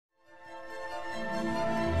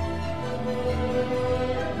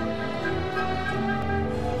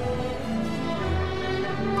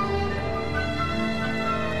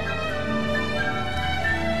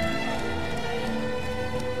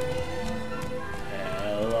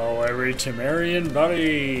Very Temerian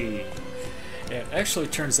buddy! It actually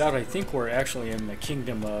turns out I think we're actually in the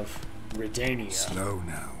kingdom of Redania. Slow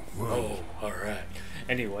now. Whoa. Oh, alright.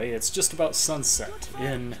 Anyway, it's just about sunset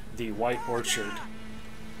in the White Orchard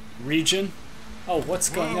region. Oh, what's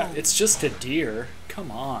going on? It's just a deer. Come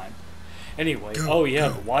on. Anyway, oh yeah,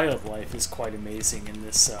 the wildlife is quite amazing in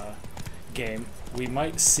this game. We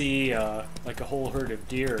might see like a whole herd of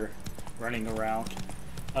deer running around.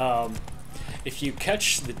 If you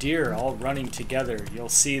catch the deer all running together, you'll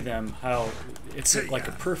see them how it's like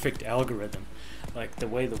a perfect algorithm, like the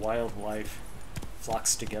way the wildlife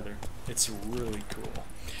flocks together. It's really cool.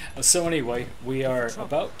 So anyway, we are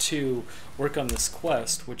about to work on this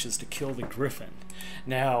quest, which is to kill the Griffin.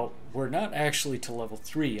 Now, we're not actually to level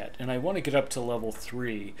 3 yet, and I want to get up to level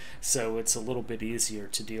 3 so it's a little bit easier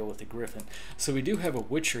to deal with the Griffin. So we do have a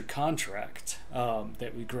Witcher contract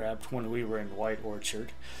that we grabbed when we were in White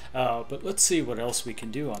Orchard, but let's see what else we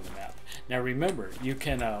can do on the map. Now remember, you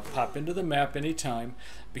can pop into the map anytime.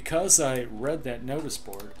 Because I read that notice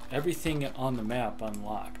board, everything on the map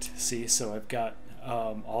unlocked. See, so I've got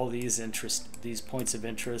all these points of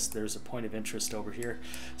interest. There's a point of interest over here,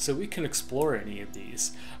 so we can explore any of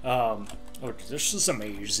these. Oh, this is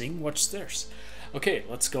amazing. What's this? Okay,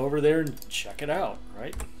 let's go over there and check it out,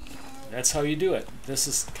 right? That's how you do it. This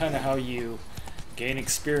is kind of how you gain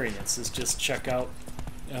experience, is just check out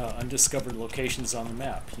undiscovered locations on the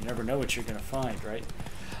map. You never know what you're going to find, right?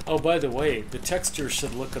 Oh, by the way, the texture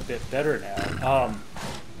should look a bit better now.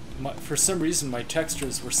 For some reason, my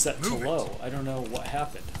textures were set to low. I don't know what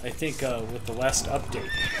happened. I think with the last update.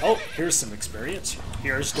 Oh, here's some experience.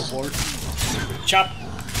 Here's the board. Chop!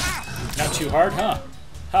 Not too hard, huh?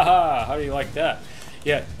 Haha, how do you like that?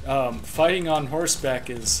 Yeah, fighting on horseback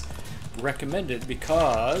is recommended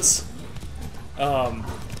because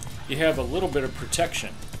you have a little bit of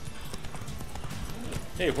protection.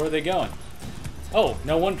 Hey, where are they going? Oh,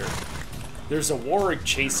 no wonder. There's a Worg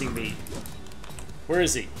chasing me. Where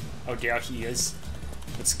is he? Oh, there he is.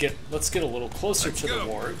 Let's get a little closer to the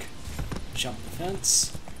Worg. Jump the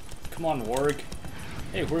fence. Come on, Worg.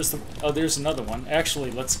 Hey, where's the... Oh, there's another one.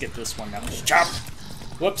 Actually, let's get this one now. Chop!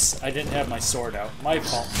 Whoops, I didn't have my sword out. My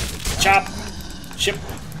fault. Chop! Chip!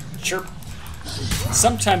 Chirp!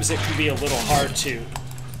 Sometimes it can be a little hard to...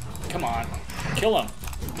 Come on. Kill him.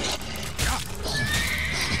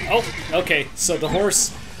 Oh, okay. So the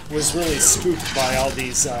horse was really spooked by all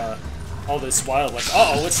these, all this wildlife.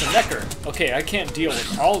 Uh-oh, it's a necker. Okay, I can't deal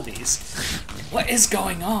with all these. What is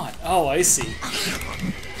going on? Oh, I see.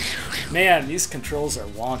 Man, these controls are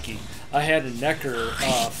wonky. I had a necker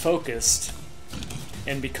focused,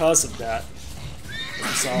 and because of that,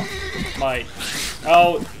 so my...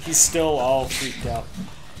 Oh, he's still all freaked out.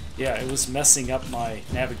 Yeah, it was messing up my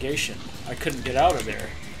navigation. I couldn't get out of there.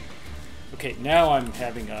 Okay, now I'm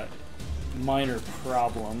having a minor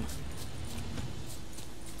problem.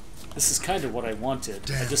 This is kind of what I wanted.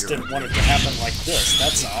 I just didn't want it to happen like this,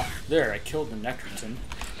 that's all. There, I killed the Neckerton.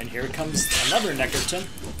 And here comes another Neckerton.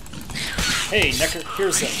 Hey, Necker,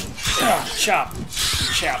 here's a... chop.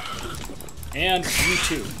 Chop. And you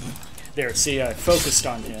too. There, see, I focused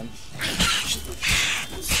on him.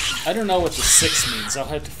 I don't know what the 6 means. I'll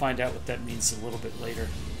have to find out what that means a little bit later.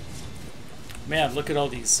 Man, look at all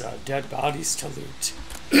these dead bodies to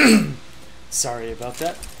loot. Sorry about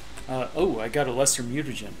that. Oh, I got a lesser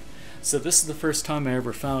mutagen. So this is the first time I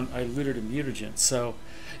ever found I looted a mutagen. So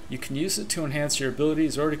you can use it to enhance your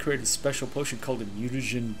abilities or to create a special potion called a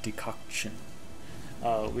mutagen decoction.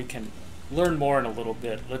 We can learn more in a little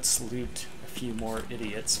bit. Let's loot a few more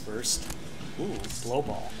idiots first. Ooh, blow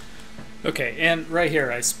ball. Okay, and right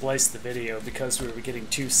here I spliced the video because we were getting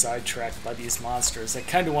too sidetracked by these monsters. I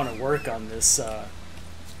kind of want to work on this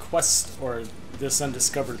quest, or this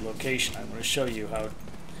undiscovered location. I want to show you how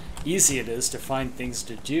easy it is to find things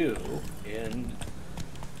to do in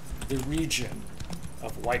the region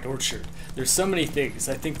of White Orchard. There's so many things.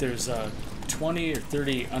 I think there's 20 or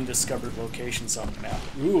 30 undiscovered locations on the map.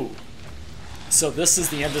 Ooh. So this is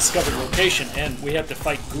the undiscovered location, and we have to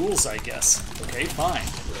fight ghouls, I guess. Okay, fine.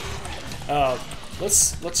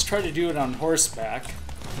 Let's try to do it on horseback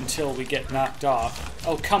until we get knocked off.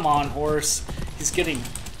 Oh, come on, horse. He's getting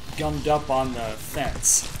gummed up on the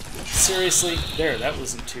fence. Seriously? There, that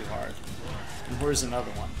wasn't too hard. And where's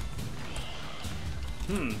another one?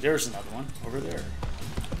 There's another one over there.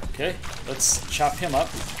 Okay, let's chop him up.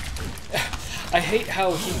 I hate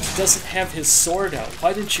how he doesn't have his sword out.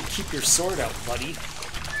 Why didn't you keep your sword out, buddy?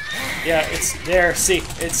 Yeah, it's there. See,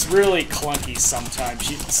 it's really clunky sometimes.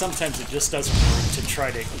 Sometimes it just doesn't work to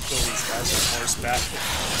try to kill these guys on horseback.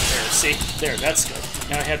 There, see? There, that's good.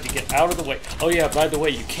 Now I have to get out of the way. Oh yeah, by the way,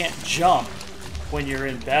 you can't jump when you're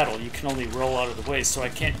in battle, you can only roll out of the way, so I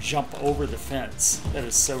can't jump over the fence. That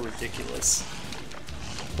is so ridiculous.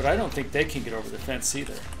 But I don't think they can get over the fence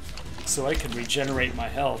either. So I can regenerate my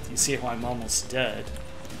health. You see how I'm almost dead.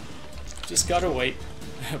 Just gotta wait.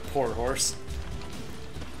 Poor horse.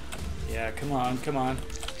 Yeah, come on, come on.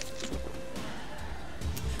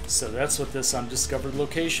 So that's what this undiscovered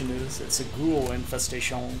location is. It's a ghoul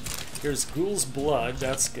infestation. Here's ghoul's blood.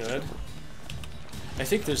 That's good. I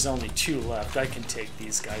think there's only 2 left. I can take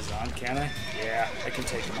these guys on, can I? Yeah, I can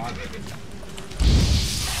take them on.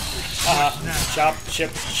 Chop,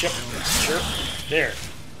 chip, chip, chirp. There.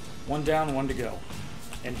 1 down, 1 to go.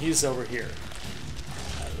 And he's over here.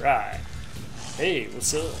 Alright. Hey,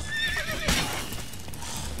 what's up?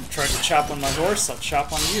 You tried to chop on my horse, I'll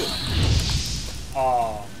chop on you.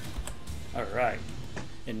 Aw. Alright.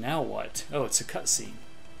 And now what? Oh, it's a cutscene.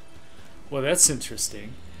 Well, that's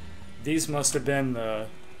interesting. These must have been the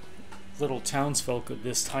little townsfolk of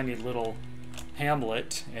this tiny little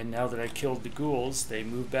hamlet, and now that I killed the ghouls, they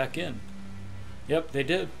moved back in. Yep, they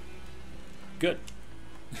did. Good.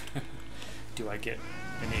 Do I get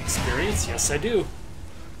any experience? Yes, I do.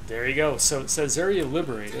 There you go. So it says area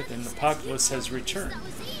liberated, and the populace has returned.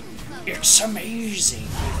 It's amazing.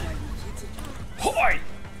 Hoi!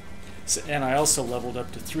 So, and I also leveled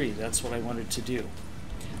up to 3. That's what I wanted to do.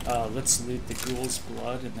 Let's loot the ghoul's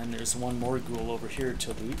blood, and then there's 1 more ghoul over here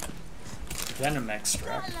to loot. Venom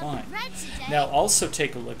extract, fine. Now also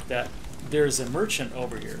take a look at that. There's a merchant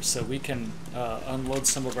over here, so we can unload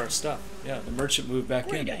some of our stuff. Yeah, the merchant moved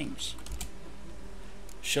back in.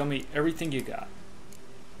 Show me everything you got.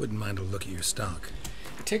 Wouldn't mind a look at your stock.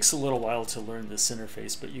 It takes a little while to learn this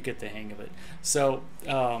interface, but you get the hang of it. So,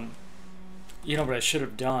 you know what I should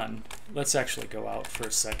have done? Let's actually go out for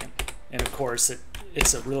a second. And of course,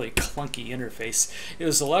 it's a really clunky interface.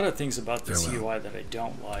 There's a lot of things about this UI that I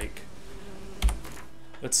don't like.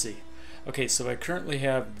 Let's see. Okay, so I currently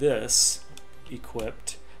have this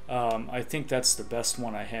equipped. I think that's the best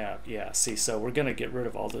one I have. Yeah, see, so we're going to get rid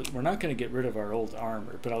of all the... We're not going to get rid of our old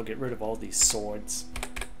armor, but I'll get rid of all these swords.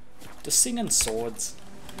 Just singing swords.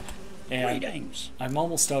 And I'm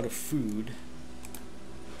almost out of food.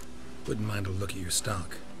 Wouldn't mind a look at your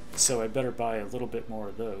stock. So I better buy a little bit more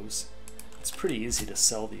of those. It's pretty easy to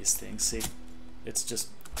sell these things, see? It's just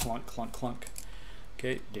clunk, clunk, clunk.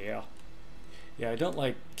 Okay, yeah. Yeah, I don't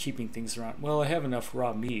like keeping things around. Well, I have enough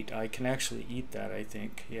raw meat. I can actually eat that, I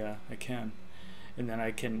think. Yeah, I can. And then I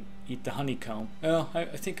can eat the honeycomb. Well, I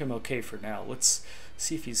think I'm okay for now. Let's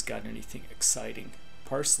see if he's got anything exciting.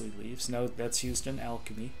 Parsley leaves. No, that's used in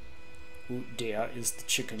alchemy. Ooh, there is the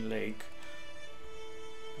chicken leg.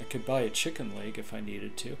 I could buy a chicken leg if I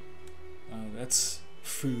needed to. That's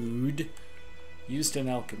food. Used in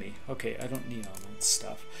alchemy. Okay, I don't need all that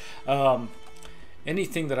stuff.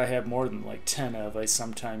 Anything that I have more than like 10 of, I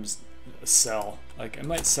sometimes sell. Like, I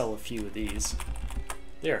might sell a few of these.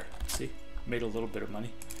 There, see? Made a little bit of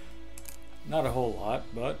money. Not a whole lot,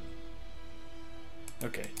 but...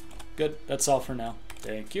 Okay, good. That's all for now.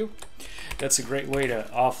 Thank you. That's a great way to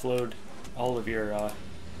offload all of your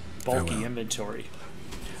bulky inventory.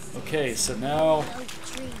 Okay, so now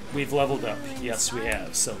we've leveled up. Yes, we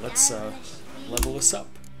have. So let's level this up.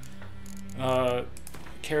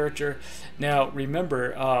 Character. Now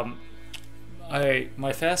remember,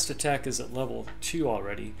 my fast attack is at level 2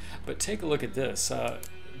 already, but take a look at this.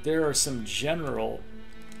 There are some general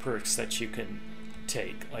perks that you can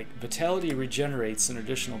take. Like Vitality regenerates an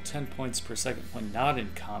additional 10 points per second when not in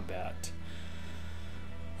combat.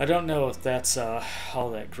 I don't know if that's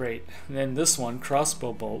all that great. And then this one,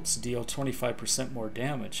 crossbow bolts deal 25% more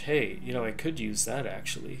damage. Hey, you know, I could use that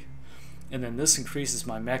actually. And then this increases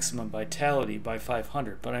my maximum vitality by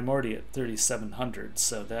 500, but I'm already at 3,700,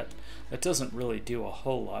 so that doesn't really do a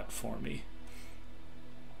whole lot for me.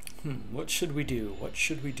 What should we do? What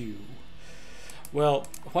should we do? Well,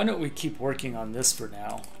 why don't we keep working on this for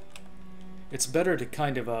now? It's better to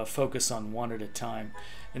kind of focus on one at a time.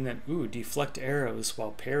 And then, ooh, deflect arrows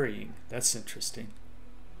while parrying. That's interesting.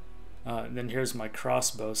 And then here's my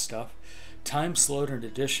crossbow stuff. Time slowed an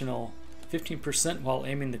additional 15% while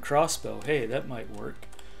aiming the crossbow. Hey, that might work.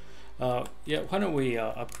 Yeah, why don't we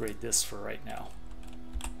upgrade this for right now?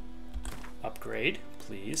 Upgrade,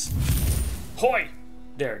 please. Hoi!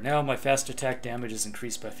 There, now my fast attack damage is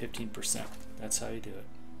increased by 15%. That's how you do it.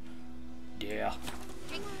 Yeah.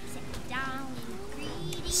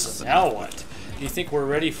 So now what? Do you think we're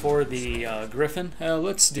ready for the Griffin?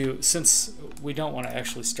 Let's do, since we don't want to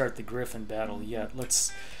actually start the Griffin battle yet,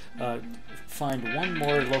 let's find one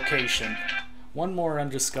more location, one more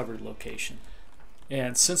undiscovered location.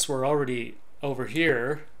 And since we're already over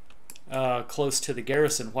here, close to the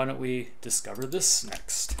garrison. Why don't we discover this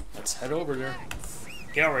next? Let's head over there.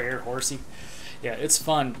 Get over here, horsey. Yeah, it's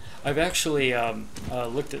fun. I've actually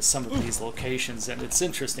looked at some of these locations, and it's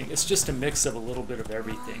interesting. It's just a mix of a little bit of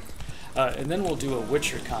everything. And then we'll do a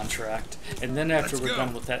Witcher contract, and then after we're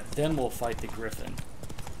done with that, then we'll fight the Griffin.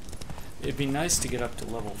 It'd be nice to get up to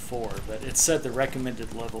level 4, but it said the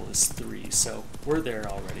recommended level is 3, so we're there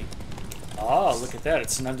already. Ah, look at that.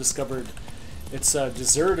 It's an undiscovered... It's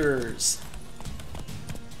deserters.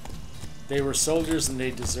 They were soldiers and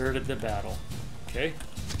they deserted the battle. Okay.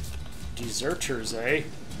 Deserters, eh?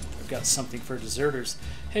 I've got something for deserters.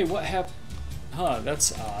 Hey, what happened? Huh,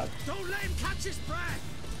 that's odd. Don't let him catch his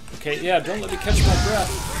breath. Okay, yeah, don't let me catch my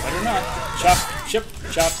breath. Better not. Chop, chip,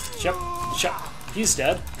 chop, chip, chop. He's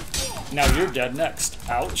dead. Now you're dead next.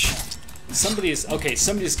 Ouch. Somebody's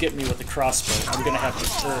getting me with a crossbow. I'm gonna have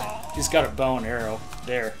to. He's got a bow and arrow.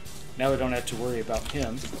 There. Now we don't have to worry about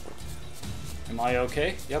him. Am I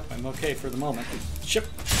okay? Yep, I'm okay for the moment. Chip.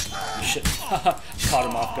 Shit. Caught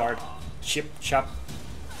him off guard. Chip, chop.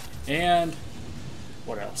 And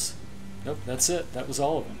what else? Nope, that's it. That was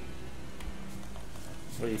all of them.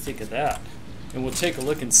 What do you think of that? And we'll take a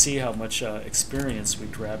look and see how much experience we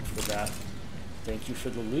grabbed for that. Thank you for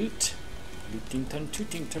the loot. Lootington,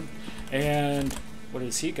 tootington. And what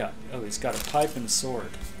has he got? Oh, he's got a pipe and a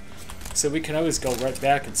sword. So we can always go right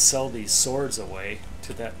back and sell these swords away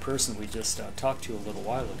to that person we just talked to a little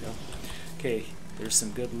while ago. Okay, there's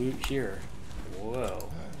some good loot here. Whoa.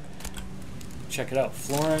 Check it out.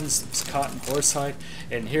 Florins, there's cotton, horsehide,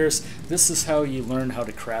 and this is how you learn how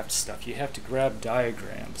to craft stuff. You have to grab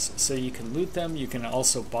diagrams. So you can loot them, you can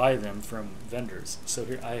also buy them from vendors. So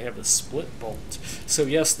here I have a split bolt. So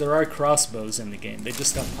yes, there are crossbows in the game. They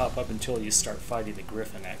just don't pop up until you start fighting the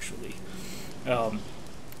Griffin, actually.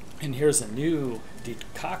 And here's a new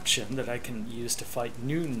decoction that I can use to fight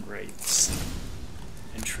noon wraiths.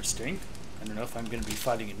 Interesting. I don't know if I'm going to be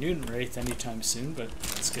fighting a noon wraith anytime soon, but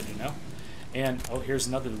that's good to know. And, oh, here's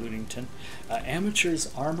another lootington.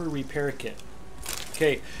 Amateur's Armor Repair Kit.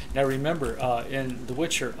 Okay, now remember, in The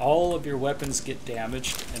Witcher, all of your weapons get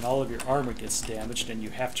damaged, and all of your armor gets damaged, and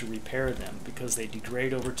you have to repair them, because they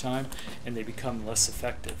degrade over time, and they become less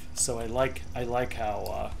effective. So I like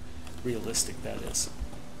how realistic that is.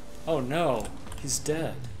 Oh no, he's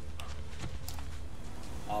dead.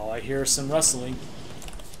 Oh, I hear some rustling.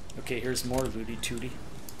 Okay, here's more looty tooty.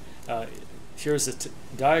 Here's a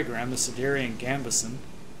diagram, a Siderian Gambison,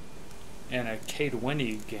 and a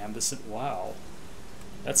Cadwini Gambison. Wow,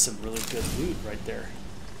 that's some really good loot right there.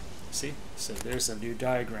 See? So there's a new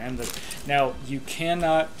diagram. Now, you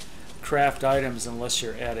cannot craft items unless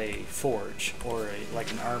you're at a forge or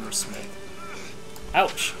like an armor smith.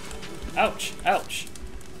 Ouch! Ouch! Ouch!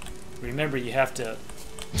 Remember, you have to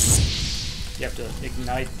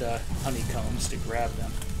ignite the honeycombs to grab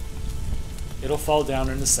them. It'll fall down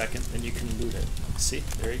in a second, then you can loot it. See?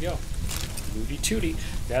 There you go. Looty tooty.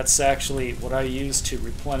 That's actually what I use to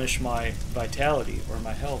replenish my vitality or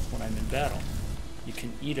my health when I'm in battle. You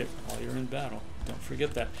can eat it while you're in battle. Don't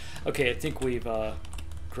forget that. Okay, I think we've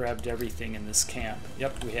grabbed everything in this camp.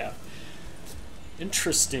 Yep, we have.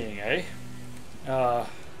 Interesting, eh?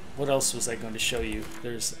 What else was I going to show you?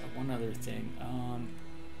 There's one other thing.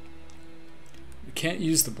 We can't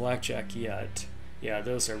use the blackjack yet. Yeah,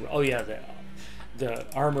 those are... Oh yeah, the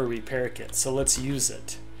armor repair kit. So let's use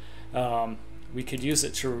it. We could use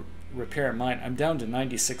it to repair mine. I'm down to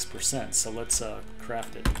 96%, so let's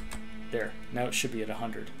craft it. There. Now it should be at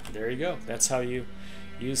 100. There you go. That's how you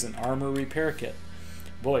use an armor repair kit.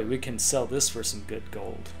 Boy, we can sell this for some good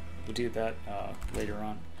gold. We'll do that later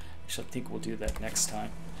on. Actually, I think we'll do that next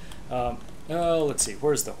time. Oh, let's see.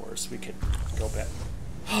 Where's the horse? We could go back.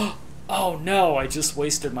 Oh no! I just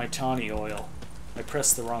wasted my tawny oil. I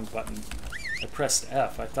pressed the wrong button. I pressed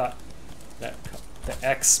F. I thought that the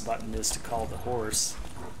X button is to call the horse.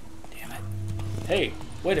 Damn it. Hey,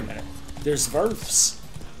 wait a minute. There's Verfs.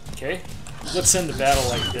 Okay? Let's end the battle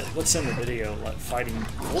like this. Let's end the video like fighting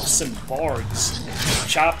wolves and Worgs.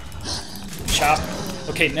 Chop. Chop.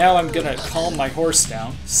 Okay, now I'm gonna calm my horse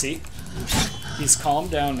down. See? He's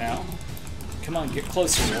calmed down now. Come on, get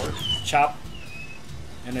closer, Lord. Chop.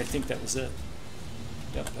 And I think that was it.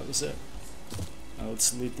 Yep, that was it.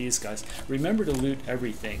 Let's loot these guys. Remember to loot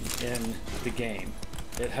everything in the game.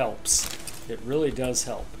 It helps. It really does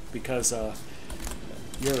help, because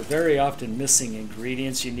you're very often missing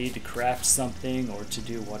ingredients you need to craft something or to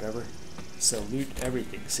do whatever. So loot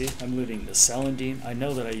everything. See, I'm looting the celandine. I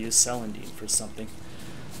know that I use celandine for something.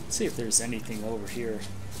 Let's see if there's anything over here.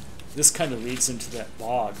 This kind of leads into that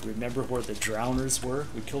bog. Remember where the drowners were?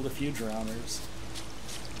 We killed a few drowners.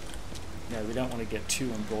 Yeah, we don't want to get too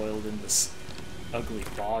embroiled in this ugly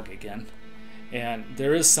bog again. And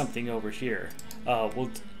there is something over here.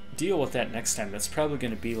 We'll deal with that next time. That's probably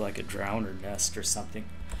going to be like a drowner nest or something.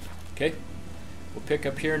 Okay? We'll pick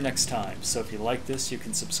up here next time. So if you like this, you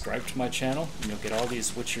can subscribe to my channel, and you'll get all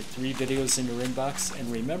these Witcher 3 videos in your inbox.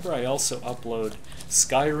 And remember, I also upload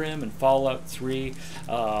Skyrim and Fallout 3.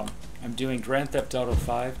 I'm doing Grand Theft Auto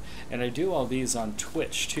 5, and I do all these on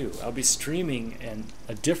Twitch too. I'll be streaming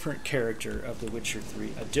a different character of The Witcher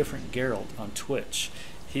 3, a different Geralt on Twitch.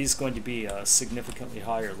 He's going to be a significantly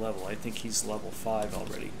higher level. I think he's level 5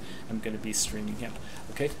 already. I'm going to be streaming him.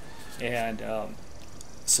 Okay? And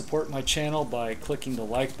support my channel by clicking the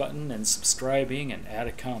like button and subscribing and add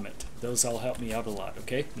a comment. Those all help me out a lot,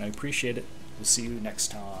 okay? And I appreciate it. We'll see you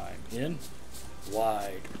next time in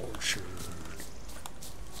White Orchard.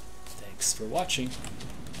 Thanks for watching.